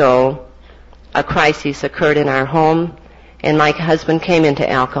 years ago, a crisis occurred in our home, and my husband came into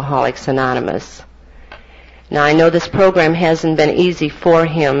Alcoholics Anonymous. Now, I know this program hasn't been easy for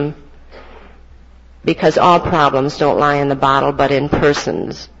him because all problems don't lie in the bottle but in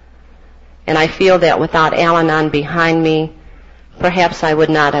persons. And I feel that without Al-Anon behind me, perhaps I would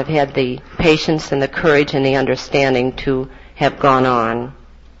not have had the patience and the courage and the understanding to have gone on.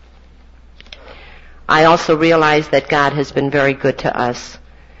 I also realize that God has been very good to us,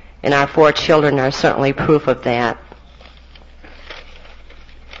 and our 4 children are certainly proof of that.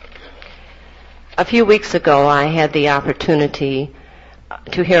 A few weeks ago, I had the opportunity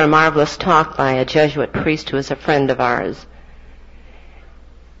to hear a marvelous talk by a Jesuit priest who is a friend of ours.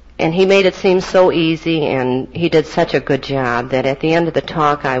 And he made it seem so easy, and he did such a good job that at the end of the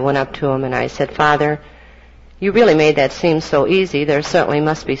talk, I went up to him and I said, "Father, you really made that seem so easy. There certainly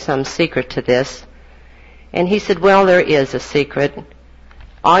must be some secret to this." And he said, "Well, there is a secret.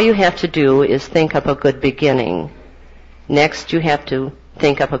 All you have to do is think up a good beginning. Next, you have to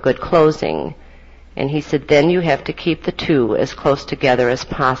think up a good closing. And he said, then you have to keep the two as close together as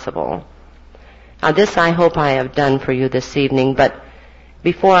possible." Now, this I hope I have done for you this evening, but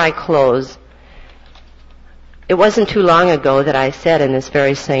before I close, it wasn't too long ago that I sat in this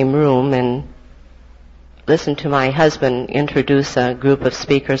very same room and listened to my husband introduce a group of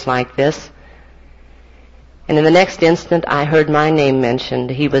speakers like this. And in the next instant, I heard my name mentioned.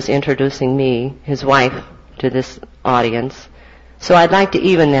 He was introducing me, his wife, to this audience. So I'd like to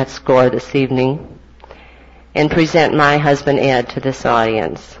even that score this evening and present my husband, Ed, to this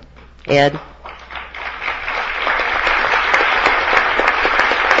audience. Ed?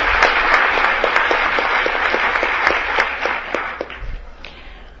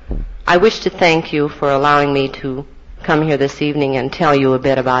 I wish to thank you for allowing me to come here this evening and tell you a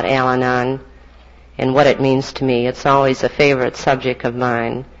bit about Al-Anon and what it means to me. It's always a favorite subject of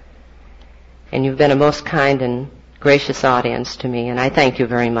mine. And you've been a most kind and gracious audience to me, and I thank you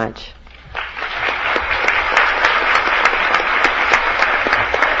very much.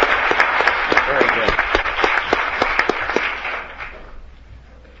 Very good.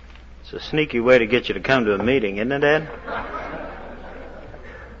 It's a sneaky way to get you to come to a meeting, isn't it, Ed?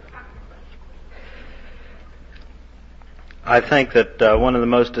 I think that one of the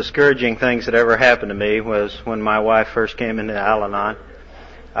most discouraging things that ever happened to me was when my wife first came into Al-Anon.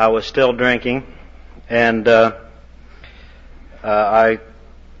 I was still drinking, and I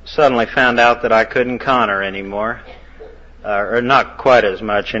suddenly found out that I couldn't con her anymore, or not quite as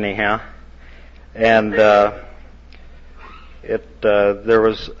much anyhow. And there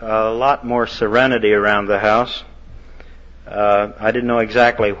was a lot more serenity around the house. I didn't know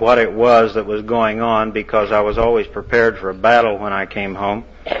exactly what it was that was going on because I was always prepared for a battle when I came home.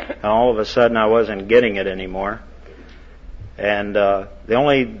 And all of a sudden I wasn't getting it anymore. And the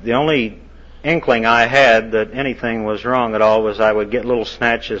only inkling I had that anything was wrong at all was I would get little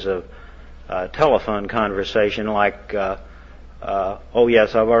snatches of telephone conversation like, "Oh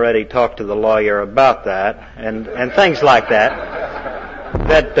yes, I've already talked to the lawyer about that," and things like that,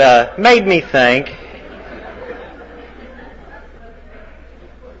 that made me think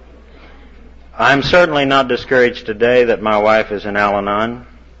I'm certainly not discouraged today that my wife is in Al-Anon.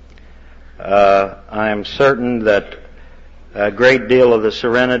 I am certain that a great deal of the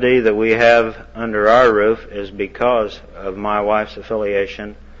serenity that we have under our roof is because of my wife's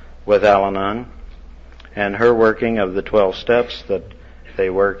affiliation with Al-Anon and her working of the 12 steps that they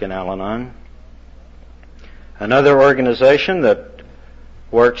work in Al-Anon. Another organization that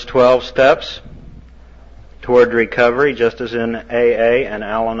works 12 steps toward recovery, just as in AA and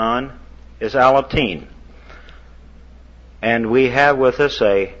Al-Anon, is Alateen. And we have with us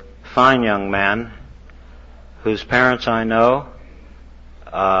a fine young man whose parents I know,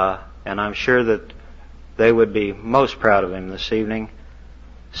 and I'm sure that they would be most proud of him this evening.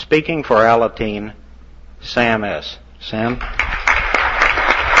 Speaking for Alateen, Sam S. Sam?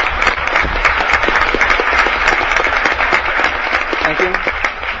 Thank you.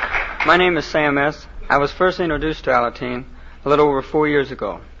 My name is Sam S. I was first introduced to Alateen a little over 4 years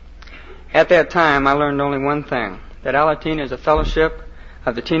ago. At that time, I learned only one thing, that Alateen is a fellowship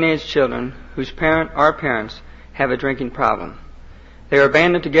of the teenage children whose parents have a drinking problem. They are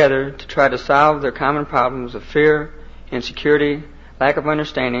banded together to try to solve their common problems of fear, insecurity, lack of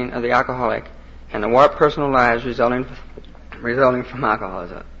understanding of the alcoholic, and the warped personal lives resulting from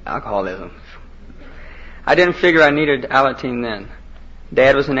alcoholism. I didn't figure I needed Alateen then.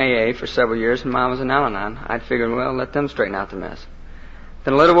 Dad was in AA for several years and Mom was in Al-Anon. I'd figured, well, let them straighten out the mess.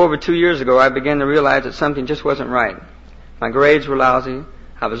 Then a little over 2 years ago, I began to realize that something just wasn't right. My grades were lousy,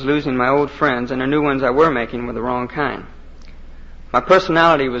 I was losing my old friends, and the new ones I were making were the wrong kind. My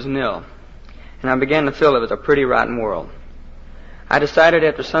personality was nil, and I began to feel it was a pretty rotten world. I decided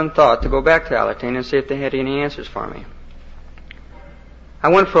after some thought to go back to Alateen and see if they had any answers for me. I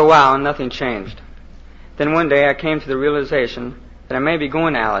went for a while and nothing changed. Then one day I came to the realization that I may be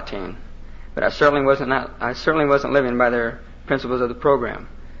going to Alateen, but I certainly wasn't living by their principles of the program,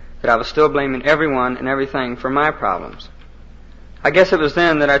 that I was still blaming everyone and everything for my problems. I guess it was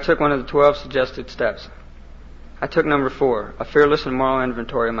then that I took one of the 12 suggested steps. I took number 4, a fearless and moral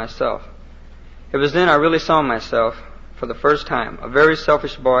inventory of myself. It was then I really saw myself, for the first time, a very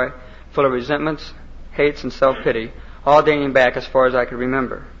selfish boy, full of resentments, hates, and self-pity, all dating back as far as I could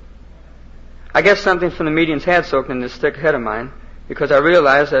remember. I guess something from the meetings had soaked in this thick head of mine, because I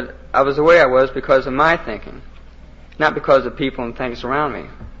realized that I was the way I was because of my thinking, not because of people and things around me.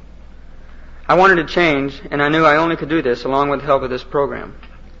 I wanted to change, and I knew I only could do this along with the help of this program.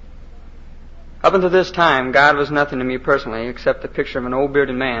 Up until this time, God was nothing to me personally except the picture of an old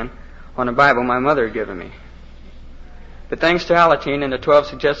bearded man on a Bible my mother had given me. But thanks to Alateen and the 12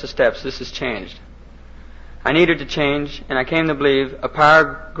 suggested steps, this has changed. I needed to change, and I came to believe a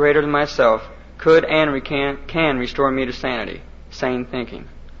power greater than myself could and can restore me to sanity, sane thinking.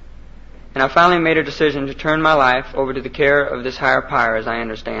 And I finally made a decision to turn my life over to the care of this higher power as I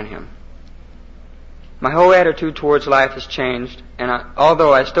understand him. My whole attitude towards life has changed, and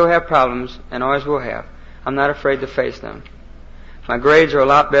although I still have problems, and always will have, I'm not afraid to face them. My grades are a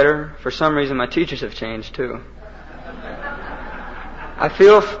lot better. For some reason, my teachers have changed, too. I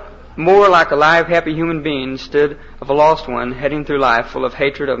feel more like a live, happy human being instead of a lost one heading through life full of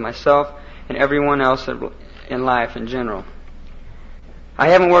hatred of myself and everyone else in life in general. I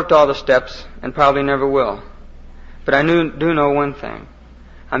haven't worked all the steps, and probably never will. But I do know one thing.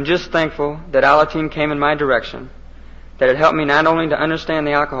 I'm just thankful that Alateen came in my direction, that it helped me not only to understand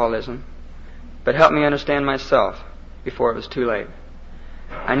the alcoholism, but helped me understand myself before it was too late.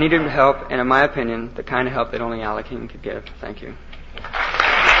 I needed help, and in my opinion, the kind of help that only Alateen could give. Thank you.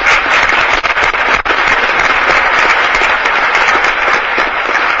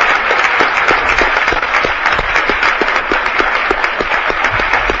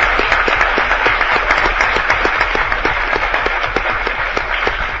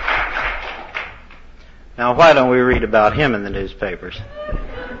 Now, why don't we read about him in the newspapers?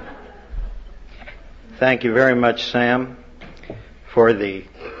 Thank you very much, Sam, for the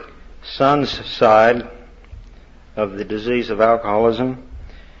son's side of the disease of alcoholism.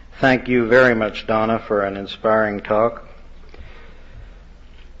 Thank you very much, Donna, for an inspiring talk.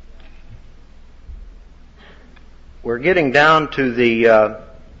 We're getting down to the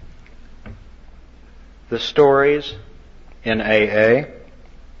stories in AA.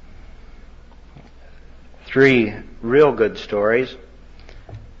 3 real good stories.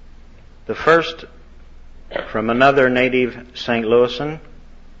 The first from another native St. Louisan,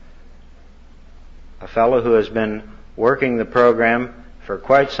 a fellow who has been working the program for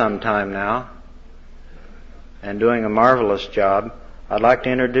quite some time now and doing a marvelous job. I'd like to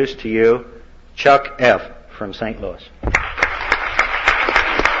introduce to you Chuck F. from St. Louis.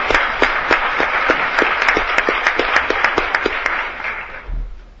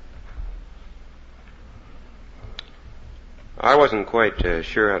 wasn't quite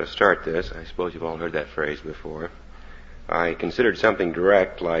sure how to start this. I suppose you've all heard that phrase before. I considered something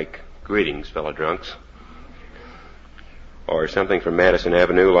direct like "Greetings, fellow drunks," or something from Madison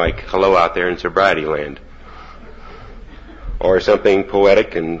Avenue like "Hello out there in sobriety land," or something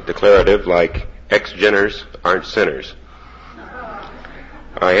poetic and declarative like "Ex-Jenners aren't sinners."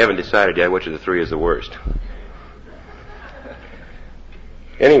 I haven't decided yet which of the three is the worst.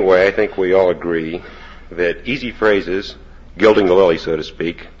 Anyway, I think we all agree that easy phrases, gilding the lily, so to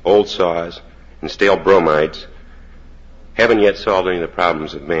speak, old saws, and stale bromides haven't yet solved any of the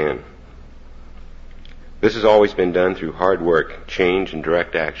problems of man. This has always been done through hard work, change, and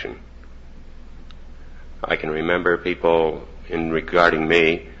direct action. I can remember people regarding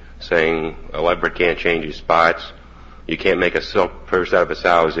me saying, "A leopard can't change his spots. You can't make a silk purse out of a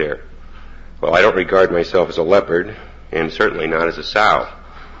sow's ear." Well, I don't regard myself as a leopard, and certainly not as a sow.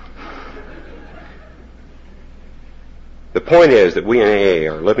 The point is that we in AA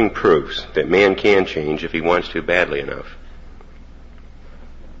are living proofs that man can change if he wants to badly enough.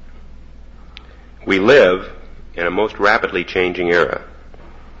 We live in a most rapidly changing era.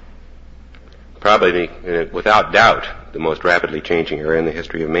 Probably, without doubt, the most rapidly changing era in the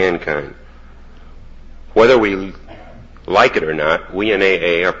history of mankind. Whether we like it or not, we in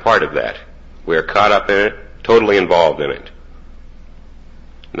AA are part of that. We are caught up in it, totally involved in it.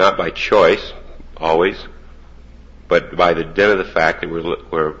 Not by choice, always, but by the dint of the fact that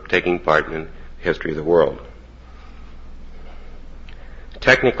we're taking part in the history of the world.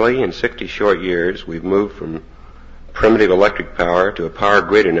 Technically, in 60 short years, we've moved from primitive electric power to a power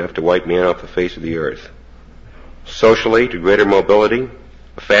great enough to wipe man off the face of the earth. Socially, to greater mobility,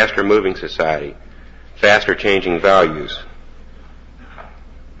 a faster moving society, faster changing values.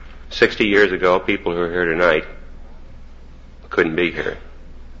 60 years ago, people who are here tonight couldn't be here.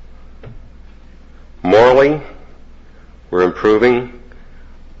 Morally, we're improving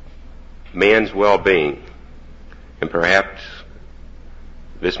man's well-being, and perhaps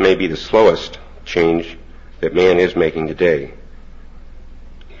this may be the slowest change that man is making today.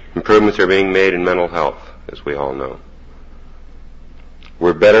 Improvements are being made in mental health, as we all know.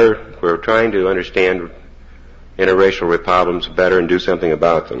 We're trying to understand interracial problems better and do something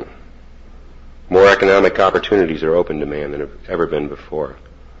about them. More economic opportunities are open to man than have ever been before.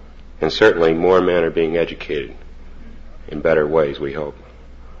 And certainly more men are being educated in better ways, we hope.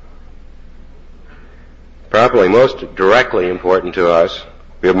 Probably most directly important to us,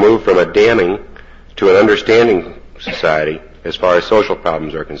 we have moved from a damning to an understanding society as far as social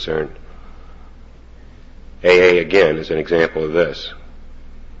problems are concerned. AA, again, is an example of this.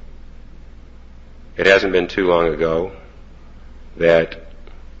 It hasn't been too long ago that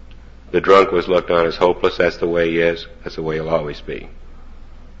the drunk was looked on as hopeless. That's the way he is. That's the way he'll always be.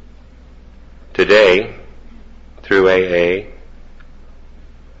 Today, through AA,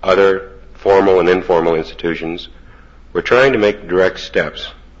 other formal and informal institutions, we're trying to make direct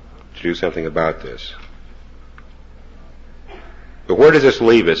steps to do something about this. But where does this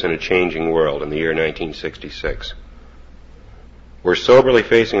leave us in a changing world in the year 1966? We're soberly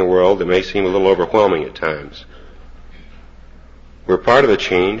facing a world that may seem a little overwhelming at times. We're part of the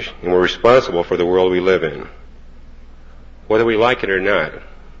change, and we're responsible for the world we live in. Whether we like it or not,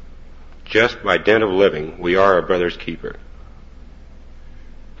 just by dint of living, we are our brother's keeper.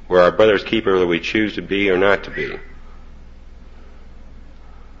 We're our brother's keeper whether we choose to be or not to be.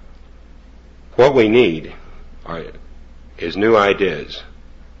 What we need is new ideas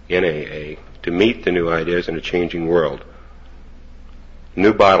in AA to meet the new ideas in a changing world.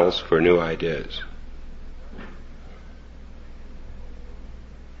 New bottles for new ideas.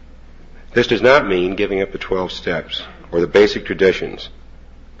 This does not mean giving up the 12 steps or the basic traditions,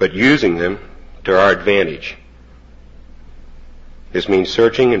 but using them to our advantage. This means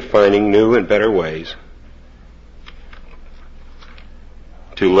searching and finding new and better ways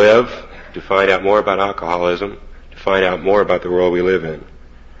to live, to find out more about alcoholism, to find out more about the world we live in.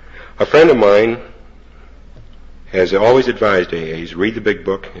 A friend of mine has always advised AAs, read the big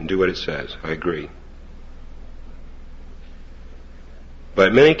book and do what it says. I agree. But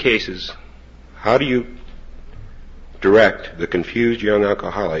in many cases, how do you direct the confused young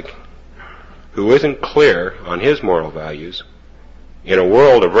alcoholic who isn't clear on his moral values in a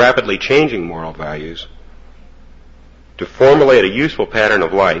world of rapidly changing moral values to formulate a useful pattern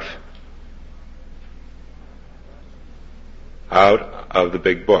of life out of the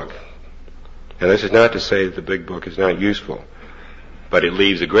big book? And this is not to say that the big book is not useful, but it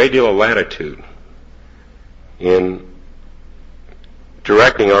leaves a great deal of latitude in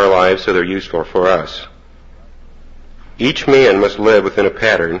directing our lives so they're useful for us. Each man must live within a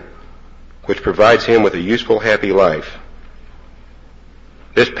pattern which provides him with a useful, happy life.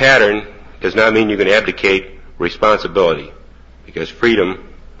 This pattern does not mean you can abdicate responsibility, because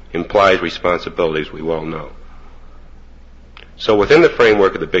freedom implies responsibility, as we well know. So within the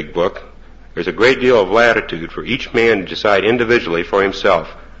framework of the Big Book, there's a great deal of latitude for each man to decide individually for himself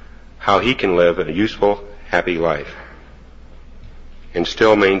how he can live a useful, happy life and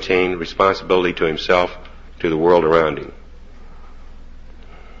still maintain responsibility to himself, to the world around him.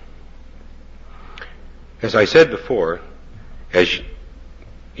 As I said before, as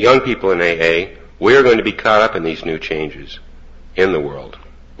young people in AA, we are going to be caught up in these new changes in the world.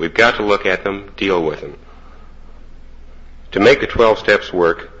 We've got to look at them, deal with them. To make the 12 steps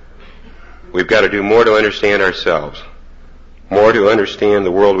work, we've got to do more to understand ourselves, more to understand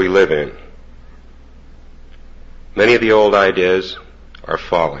the world we live in. Many of the old ideas are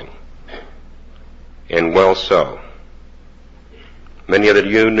falling, and well so. Many of the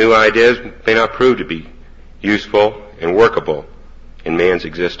new ideas may not prove to be useful and workable in man's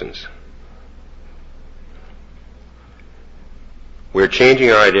existence. We're changing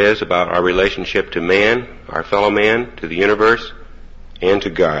our ideas about our relationship to man, our fellow man, to the universe, and to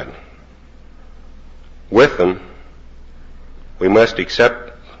God. With them, we must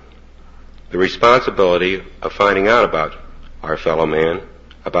accept the responsibility of finding out about our fellow man,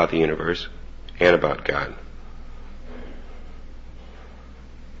 about the universe, and about God.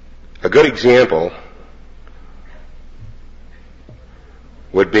 A good example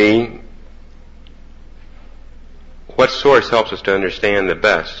would be what source helps us to understand the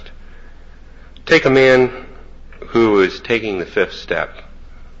best. Take a man who is taking the 5th step,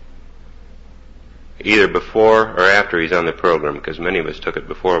 either before or after he's on the program, because many of us took it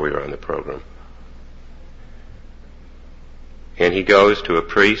before we were on the program. And he goes to a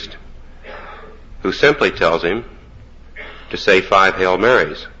priest who simply tells him to say 5 Hail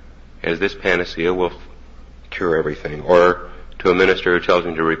Marys, as this panacea will cure everything, or to a minister who tells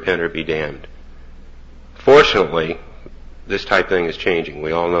him to repent or be damned. Fortunately, this type of thing is changing.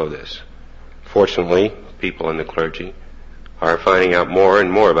 We all know this. Fortunately, people in the clergy are finding out more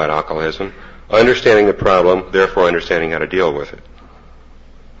and more about alcoholism, understanding the problem, therefore understanding how to deal with it.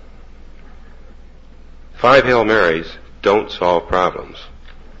 5 Hail Marys don't solve problems.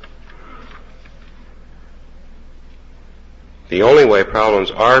 The only way problems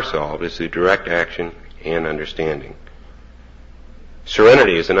are solved is through direct action and understanding.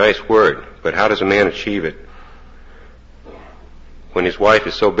 Serenity is a nice word, but how does a man achieve it when his wife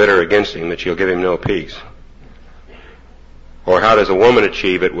is so bitter against him that she'll give him no peace? Or how does a woman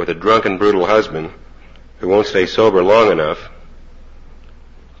achieve it with a drunken, brutal husband who won't stay sober long enough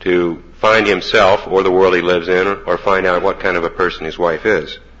to find himself or the world he lives in, or find out what kind of a person his wife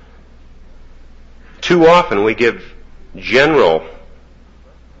is? Too often we give general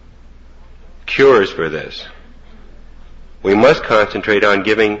cures for this. We must concentrate on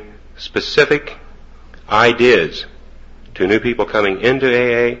giving specific ideas to new people coming into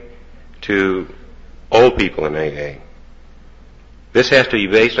AA, to old people in AA. This has to be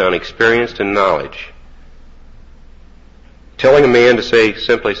based on experience and knowledge. Telling a man to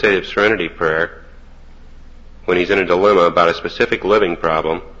simply say the Serenity Prayer when he's in a dilemma about a specific living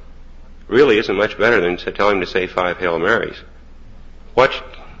problem really isn't much better than telling him to say 5 Hail Marys. What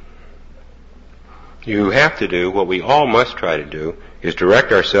you have to do, what we all must try to do, is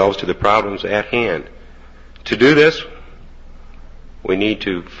direct ourselves to the problems at hand. To do this, we need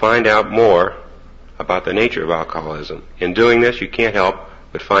to find out more about the nature of alcoholism. In doing this, you can't help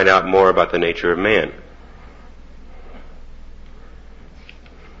but find out more about the nature of man.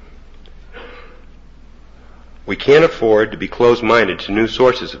 We can't afford to be closed-minded to new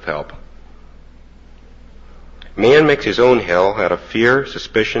sources of help. Man makes his own hell out of fear,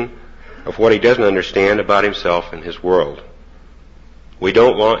 suspicion of what he doesn't understand about himself and his world. We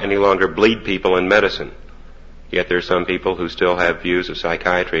don't any longer bleed people in medicine. Yet there are some people who still have views of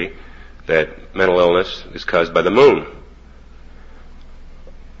psychiatry that mental illness is caused by the moon.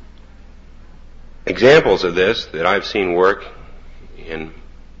 Examples of this that I've seen work in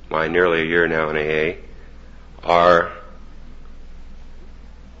my nearly a year now in AA are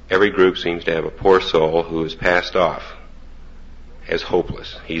every group seems to have a poor soul who is passed off as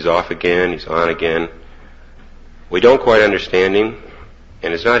hopeless. He's off again, he's on again. We don't quite understand him,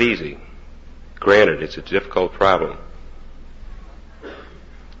 and it's not easy. Granted, it's a difficult problem.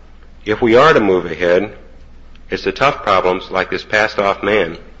 If we are to move ahead, it's the tough problems like this passed off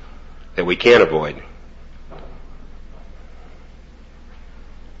man that we can't avoid.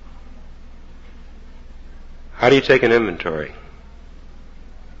 How do you take an inventory?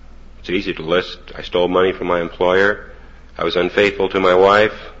 It's easy to list. I stole money from my employer. I was unfaithful to my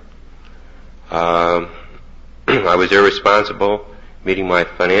wife. I was irresponsible meeting my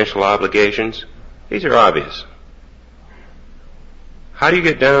financial obligations. These are obvious. How do you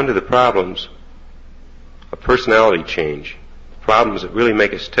get down to the problems of personality change, problems that really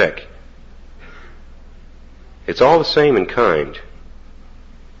make us tick? It's all the same in kind,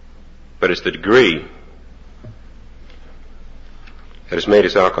 but it's the degree that has made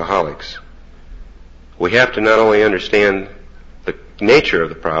us alcoholics. We have to not only understand the nature of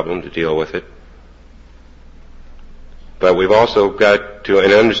the problem to deal with it, but we've also got to,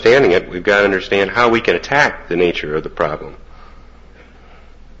 in understanding it, we've got to understand how we can attack the nature of the problem.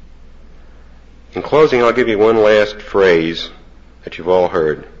 In closing, I'll give you one last phrase that you've all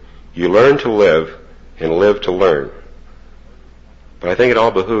heard. You learn to live and live to learn. But I think it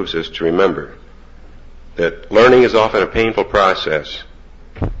all behooves us to remember that learning is often a painful process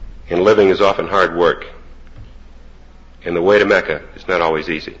and living is often hard work. And the way to Mecca is not always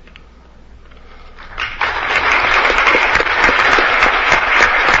easy.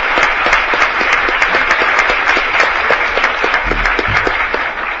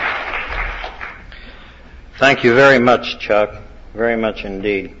 Thank you very much, Chuck. Very much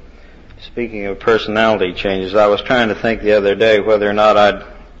indeed. Speaking of personality changes, I was trying to think the other day whether or not I'd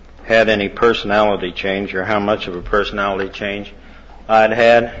had any personality change or how much of a personality change I'd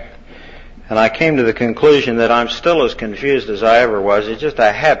had. And I came to the conclusion that I'm still as confused as I ever was. It's just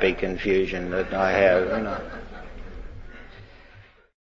a happy confusion that I have,